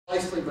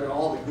precisely by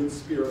all the good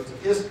spirits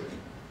of history.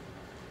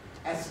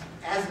 As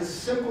is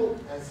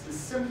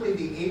simply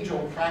the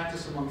age-old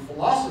practice among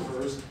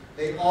philosophers,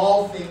 they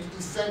all think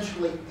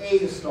essentially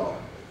ahistorical.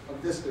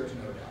 Of this there's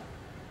no doubt.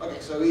 Okay,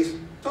 so he's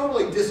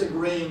totally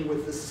disagreeing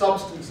with the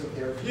substance of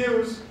their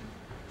views.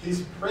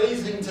 He's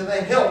praising to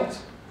the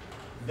hilt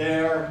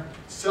their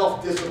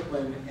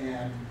self-discipline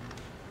and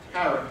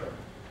character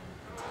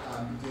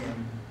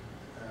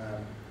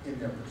in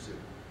their pursuit.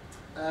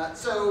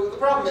 So the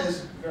problem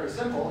is very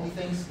simple. He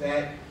thinks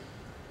that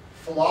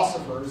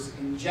philosophers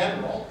in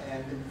general,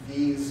 and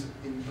these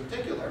in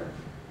particular,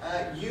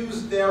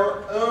 use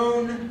their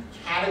own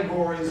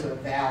categories of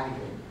value,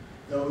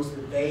 those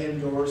that they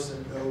endorse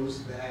and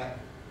those that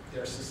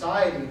their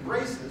society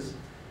embraces,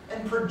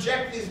 and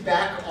project these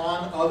back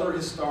on other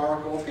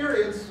historical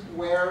periods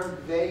where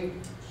they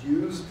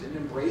used and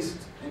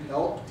embraced and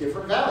held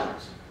different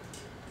values.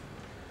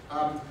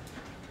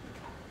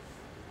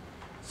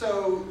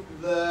 So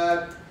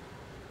the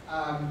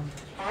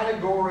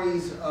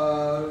categories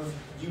of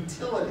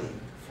utility,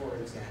 for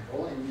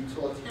example, and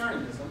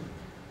utilitarianism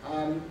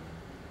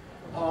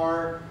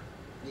are,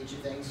 Nietzsche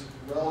thinks,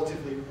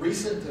 relatively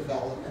recent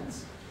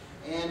developments,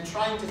 and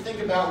trying to think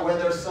about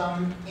whether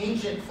some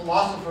ancient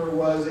philosopher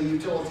was a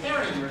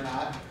utilitarian or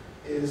not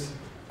is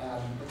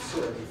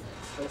absurd, he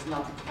thinks. That's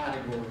not the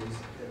categories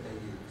that they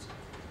use.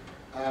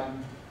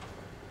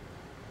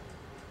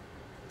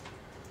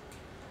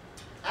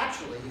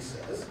 Actually, he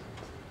says,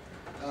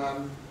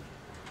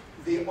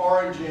 the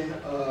origin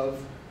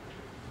of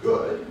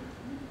good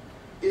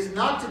is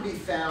not to be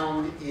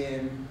found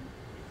in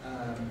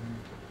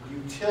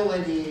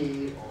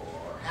utility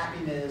or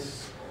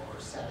happiness or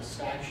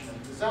satisfaction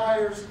of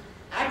desires.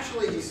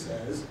 Actually, he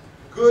says,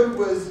 good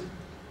was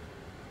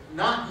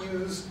not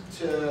used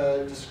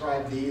to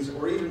describe these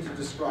or even to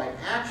describe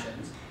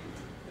actions.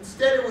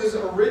 Instead, it was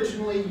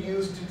originally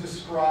used to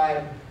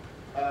describe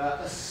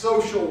a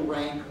social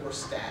rank or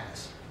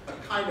status, a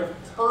kind of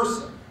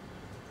person,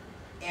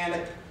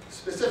 and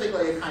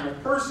specifically a kind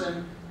of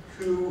person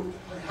who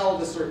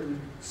held a certain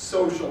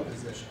social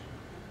position.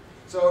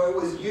 So it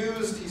was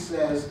used, he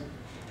says,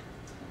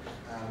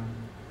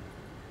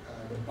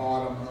 the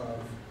bottom of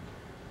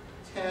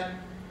 10,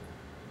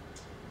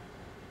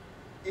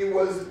 it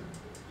was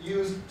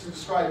used to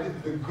describe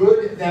the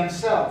good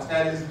themselves,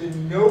 that is, the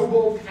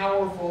noble,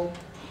 powerful,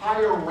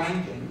 higher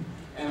ranking,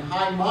 and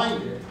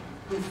high-minded,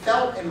 who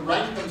felt and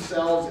ranked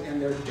themselves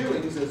and their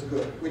doings as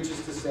good, which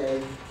is to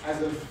say,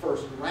 as of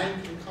first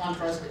rank in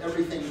contrast to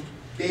everything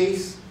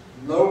base,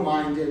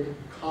 low-minded,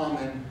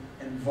 common,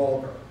 and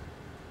vulgar.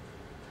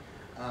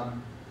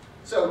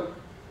 So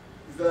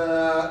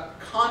the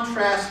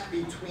contrast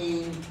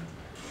between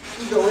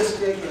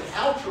egoistic and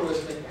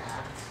altruistic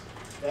acts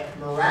that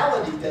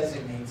morality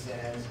designates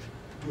as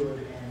good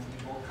and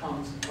evil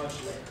comes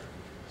much later.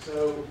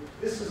 So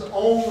this is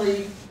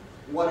only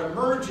what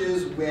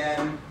emerges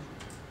when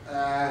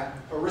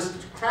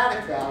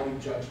aristocratic value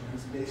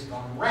judgments based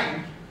on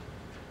rank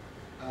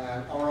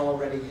are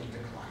already in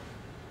decline.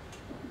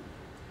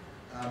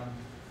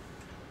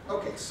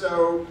 Okay,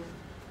 so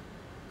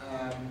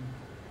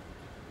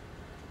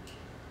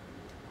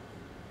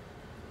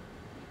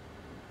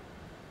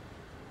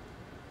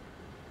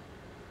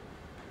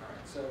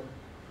so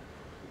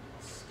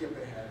I'll skip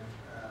ahead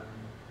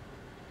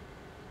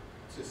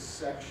to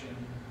section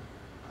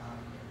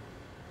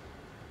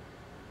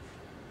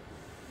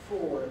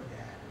 4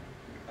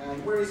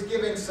 then, where he's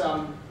giving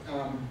some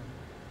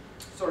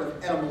sort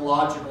of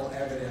etymological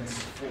evidence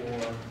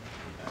for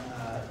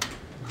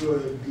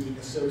good being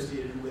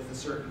associated with a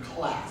certain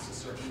class, a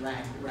certain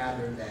rank,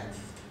 rather than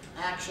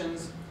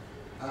actions.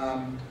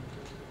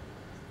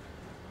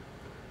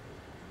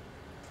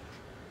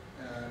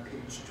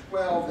 Page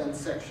 12, then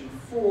section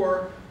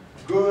 4,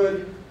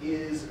 good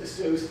is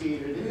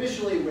associated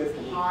initially with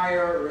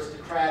higher,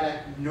 aristocratic,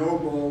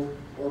 noble,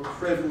 or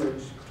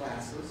privileged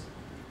classes,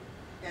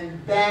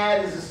 and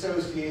bad is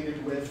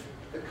associated with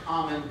the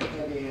common,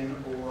 plebeian,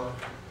 or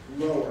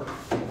lower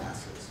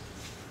classes.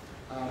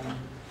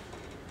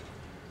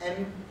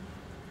 And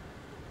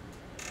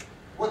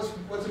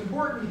what's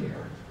important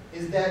here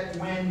is that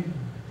when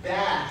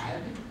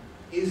bad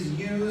is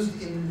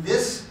used in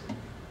this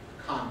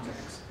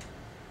context,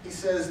 he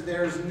says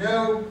there's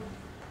no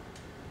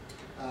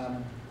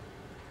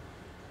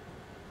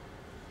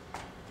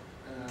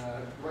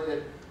right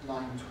at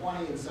line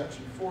 20 in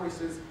section 4, he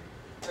says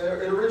it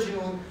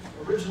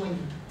originally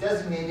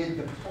designated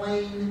the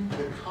plain,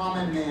 the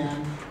common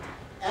man,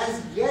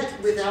 as yet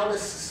without a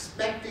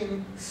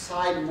suspecting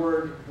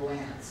sideward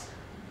glance.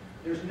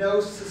 There's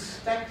no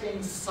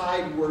suspecting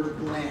sideward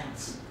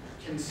glance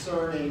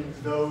concerning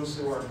those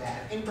who are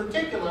bad. In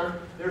particular,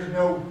 there's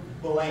no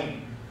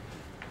blame.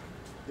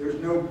 There's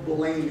no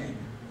blaming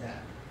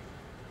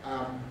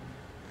them.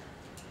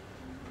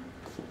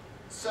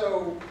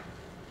 So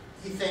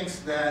he thinks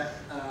that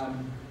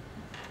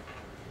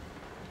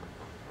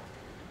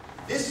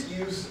this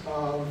use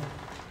of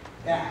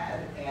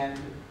bad and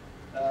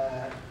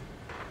the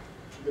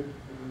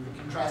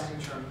contrasting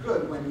term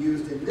good, when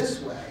used in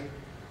this way,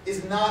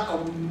 is not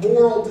a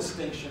moral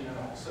distinction at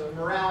all. So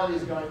morality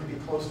is going to be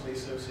closely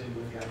associated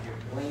with the idea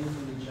of blame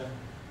from Nietzsche.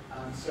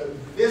 So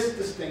this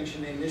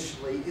distinction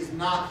initially is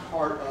not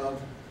part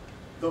of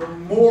the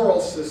moral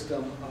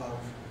system of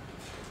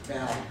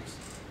values.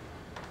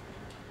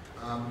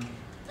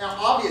 Now,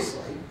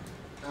 obviously,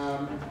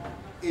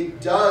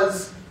 it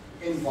does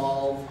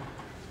involve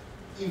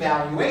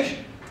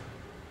evaluation.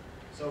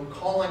 So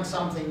calling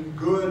something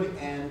good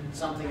and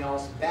something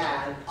else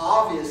bad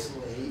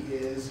obviously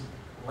is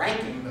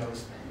ranking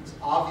those things,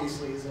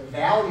 obviously is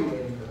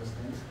evaluating those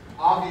things,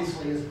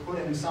 obviously is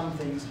putting some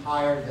things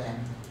higher than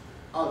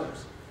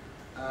others.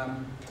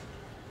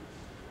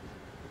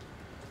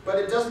 But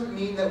it doesn't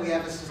mean that we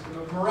have a system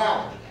of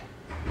morality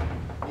yet.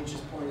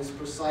 Nietzsche's point is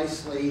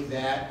precisely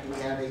that we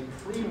have a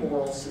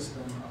pre-moral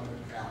system of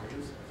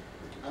values.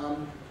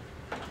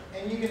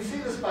 And you can see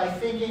this by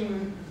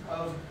thinking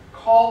of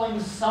calling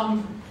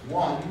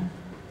someone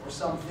or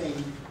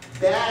something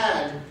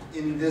bad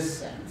in this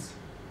sense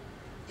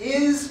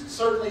is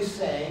certainly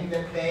saying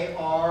that they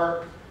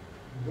are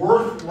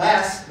worth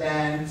less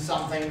than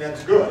something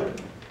that's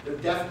good. There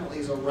definitely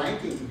is a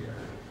ranking here.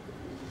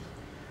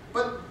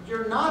 But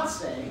you're not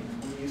saying,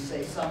 when you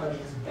say somebody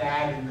is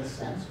bad in this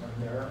sense, when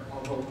they're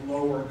of a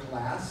lower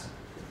class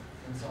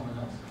than someone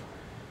else,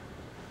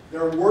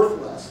 they're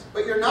worthless.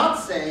 But you're not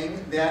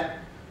saying that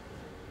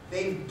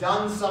they've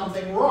done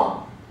something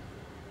wrong.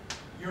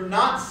 You're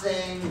not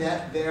saying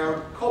that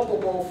they're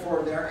culpable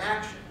for their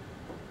action.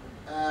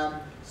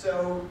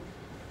 So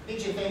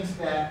Nietzsche thinks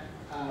that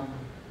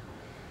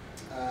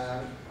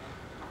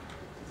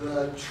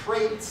the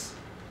traits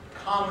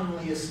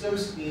commonly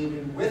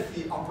associated with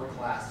the upper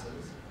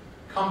classes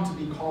come to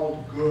be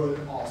called good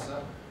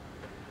also.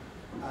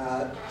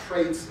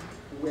 Traits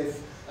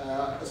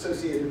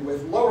associated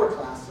with lower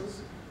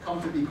classes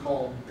come to be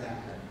called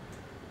bad.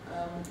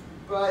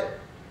 But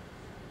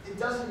it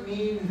doesn't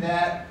mean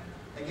that,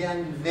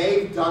 again,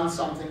 they've done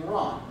something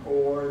wrong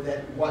or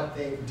that what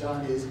they've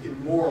done is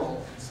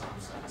immoral in some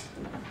sense.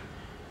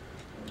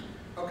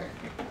 Okay.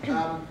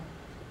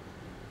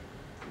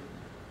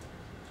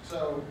 So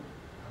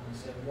I'm going to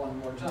say it one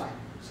more time.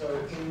 So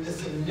in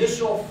this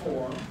initial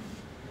form,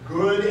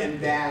 good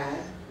and bad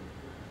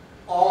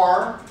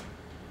are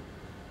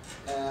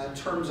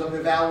terms of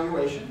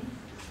evaluation,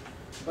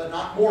 but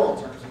not moral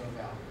terms of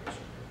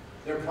evaluation.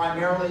 They're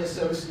primarily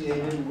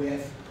associated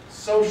with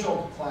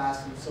social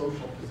class and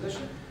social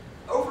position,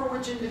 over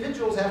which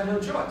individuals have no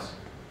choice.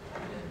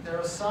 They're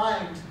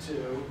assigned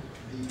to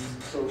these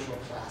social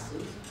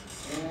classes,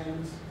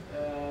 and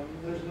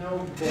there's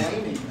no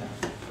blaming them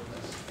for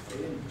this. They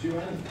didn't do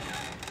anything.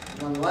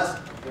 Nonetheless,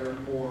 they're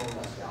more or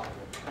less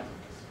valuable.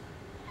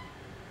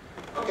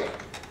 Okay,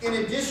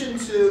 in addition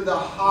to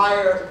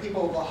the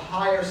people of the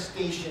higher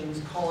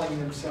stations calling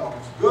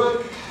themselves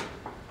good,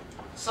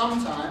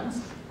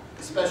 sometimes,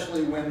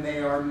 especially when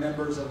they are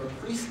members of a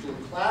priestly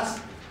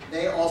class,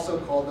 they also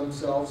call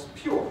themselves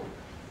pure.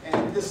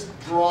 And this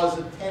draws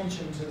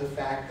attention to the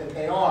fact that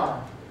they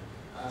are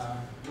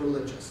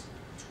religious.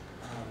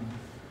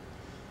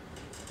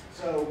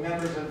 So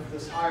members of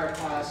this higher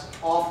class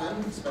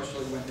often,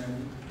 especially when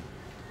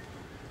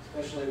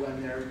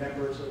they're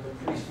members of a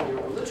priestly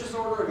or religious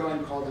order, are going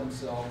to call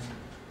themselves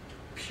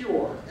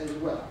pure as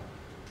well.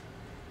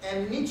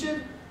 And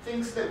Nietzsche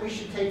thinks that we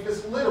should take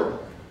this literally,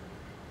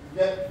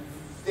 that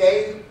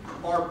they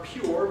are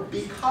pure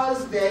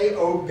because they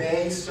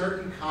obey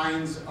certain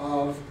kinds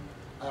of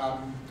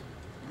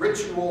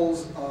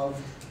rituals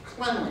of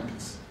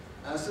cleanliness.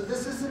 So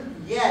this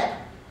isn't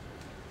yet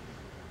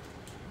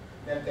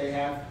that they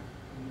have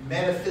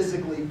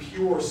metaphysically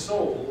pure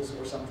souls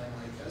or something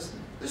like this.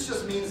 This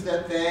just means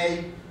that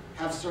they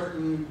have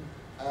certain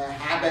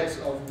habits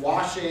of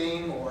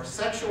washing or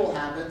sexual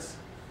habits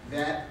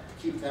that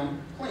keep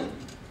them clean.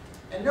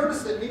 And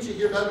notice that Nietzsche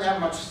here doesn't have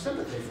much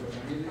sympathy for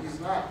them. He's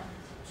not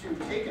too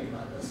taken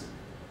by this.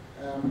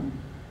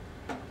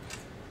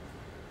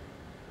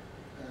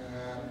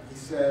 He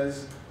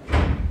says,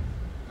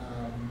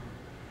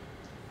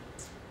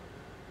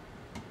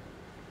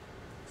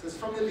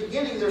 from the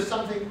beginning there's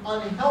something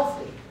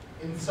unhealthy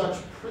in such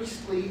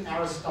priestly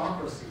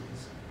aristocracies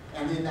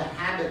and in the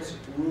habits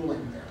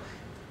ruling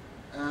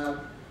there.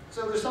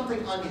 So there's something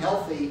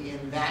unhealthy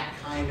in that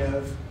kind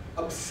of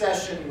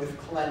obsession with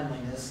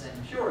cleanliness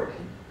and purity.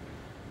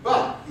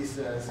 But, he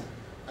says,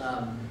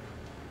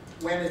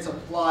 when it's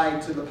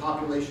applied to the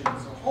population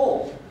as a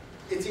whole,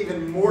 it's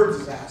even more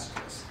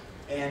disastrous.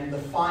 And the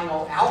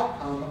final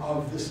outcome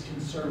of this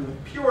concern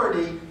with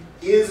purity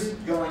is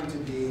going to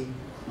be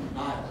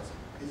nihilism,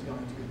 is going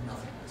to be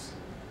nothingness.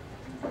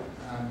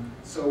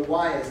 So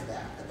why is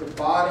that? At the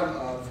bottom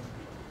of,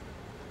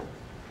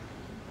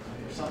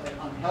 there's something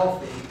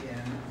unhealthy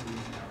in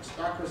these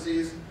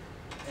aristocracies,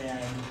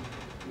 and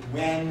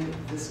when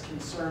this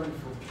concern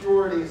for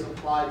purity is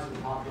applied to the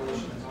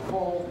population as a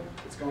whole,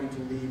 it's going to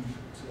lead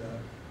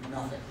to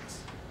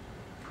nothingness.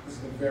 This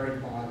is the very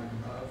bottom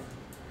of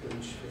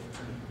page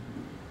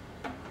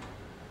 15.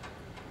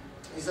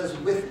 He says,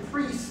 with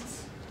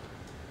priests,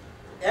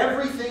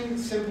 everything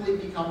simply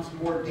becomes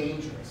more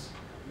dangerous.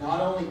 not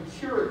only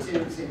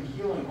curatives and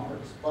healing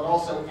arts, but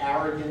also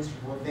arrogance,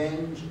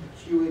 revenge,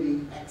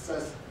 acuity,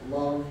 excess,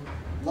 love,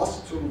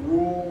 lust to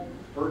rule,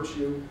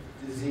 virtue,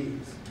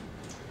 disease.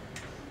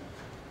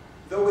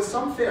 Though with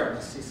some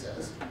fairness, he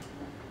says,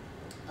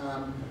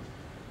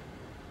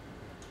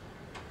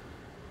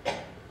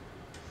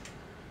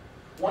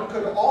 one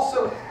could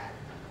also add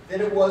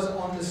that it was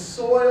on the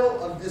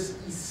soil of this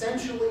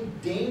essentially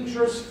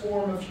dangerous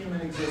form of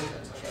human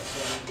existence. Okay,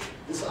 so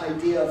this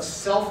idea of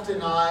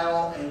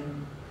self-denial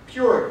and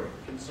purity,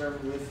 concerned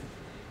with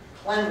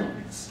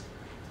cleanliness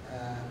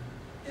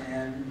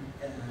and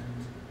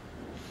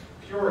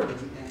purity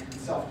and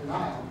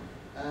self-denial.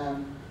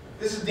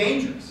 This is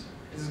dangerous.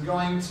 This is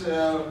going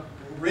to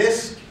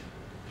risk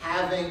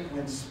having,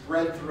 when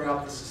spread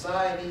throughout the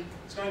society,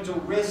 it's going to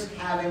risk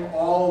having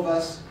all of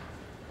us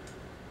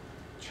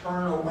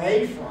turn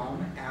away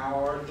from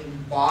our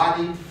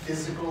embodied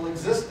physical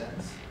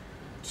existence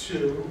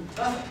to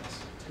nothingness,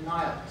 to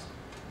nihilism.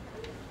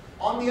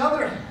 On the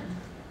other hand,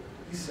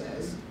 he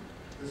says,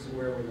 this is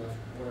where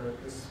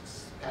this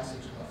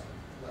passage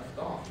left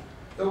off.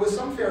 Though with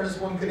some fairness,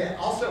 one could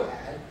also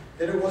add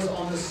that it was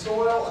on the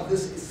soil of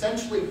this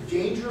essentially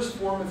dangerous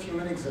form of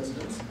human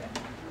existence,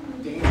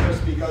 dangerous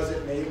because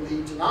it may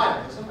lead to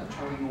nihilism, and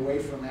turning away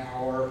from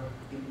our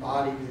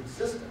embodied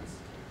existence.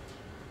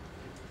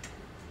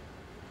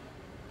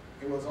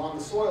 It was on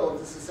the soil of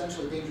this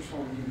essentially dangerous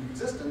form of human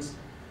existence,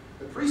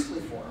 the priestly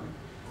form,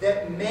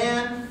 that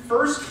man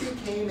first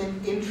became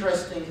an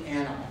interesting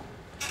animal.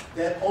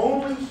 That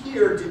only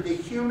here did the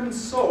human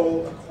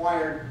soul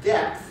acquire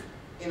depth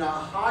in a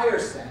higher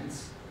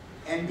sense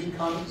and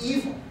become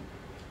evil.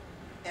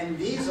 And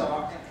these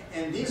are,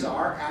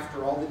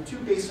 after all, the two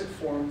basic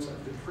forms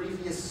of the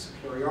previous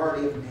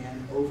superiority of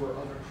man over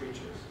other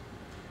creatures.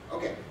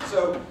 Okay,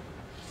 so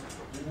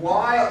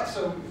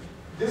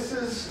this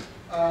is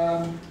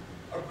a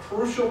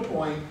crucial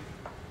point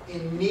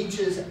in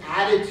Nietzsche's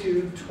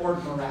attitude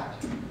toward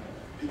morality,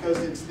 because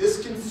it's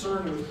this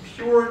concern with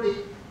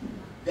purity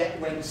that,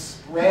 when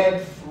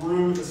spread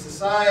through the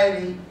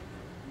society,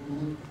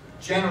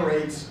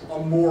 generates a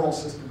moral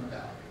system of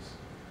values.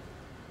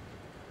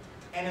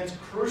 And it's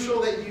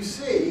crucial that you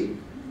see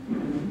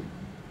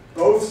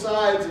both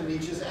sides of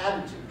Nietzsche's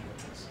attitude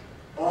toward this.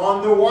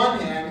 On the one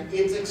hand,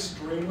 it's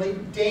extremely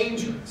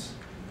dangerous,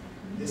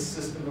 this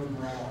system of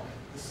morality,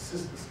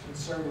 this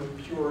concern with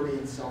purity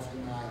and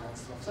self-denial and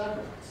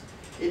self-sacrifice.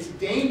 It's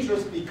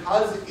dangerous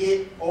because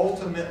it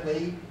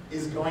ultimately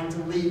is going to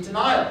lead to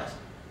nihilism,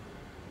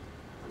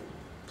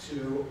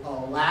 to a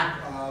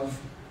lack of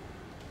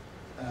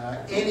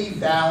any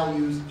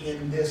values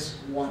in this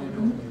one and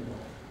only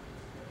world.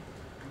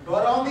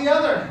 But on the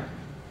other hand,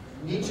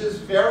 Nietzsche is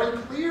very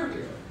clear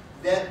here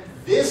that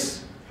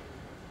this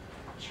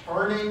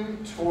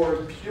turning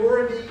toward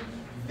purity,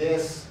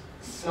 this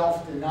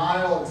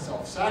self-denial and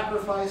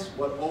self-sacrifice,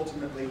 what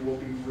ultimately will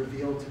be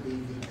revealed to be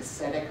the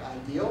ascetic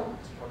ideal,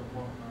 as part of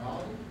moral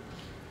morality.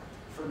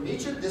 For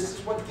Nietzsche, this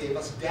is what gave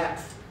us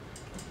depth.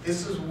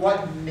 This is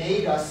what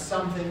made us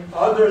something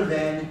other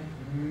than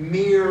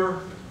mere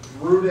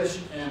brutish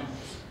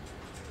animals.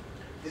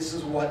 This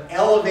is what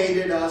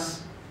elevated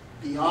us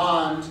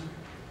beyond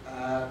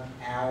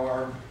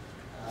our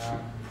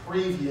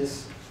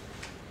previous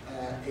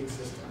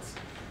existence.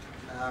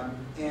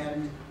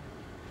 And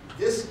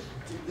this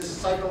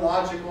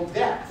psychological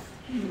depth,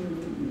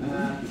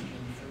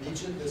 for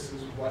Nietzsche, this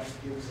is what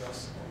gives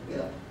us a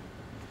will.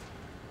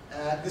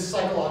 This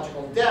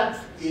psychological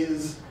depth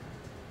is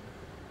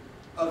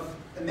of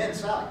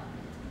immense value.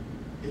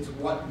 It's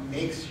what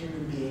makes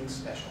human beings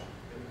special.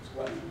 It's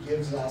what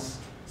gives us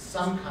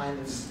some kind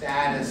of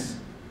status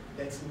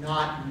that's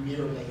not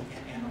merely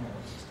an animal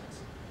existence.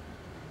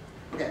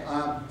 Okay,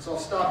 so I'll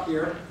stop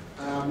here.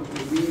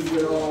 We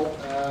will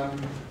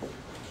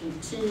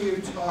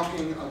continue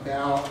talking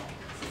about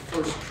the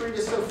first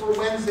treatise. So for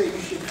Wednesday, you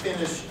should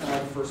finish the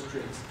first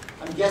treatise.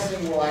 I'm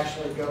guessing we'll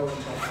actually go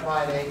until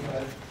Friday,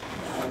 but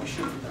we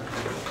should be done.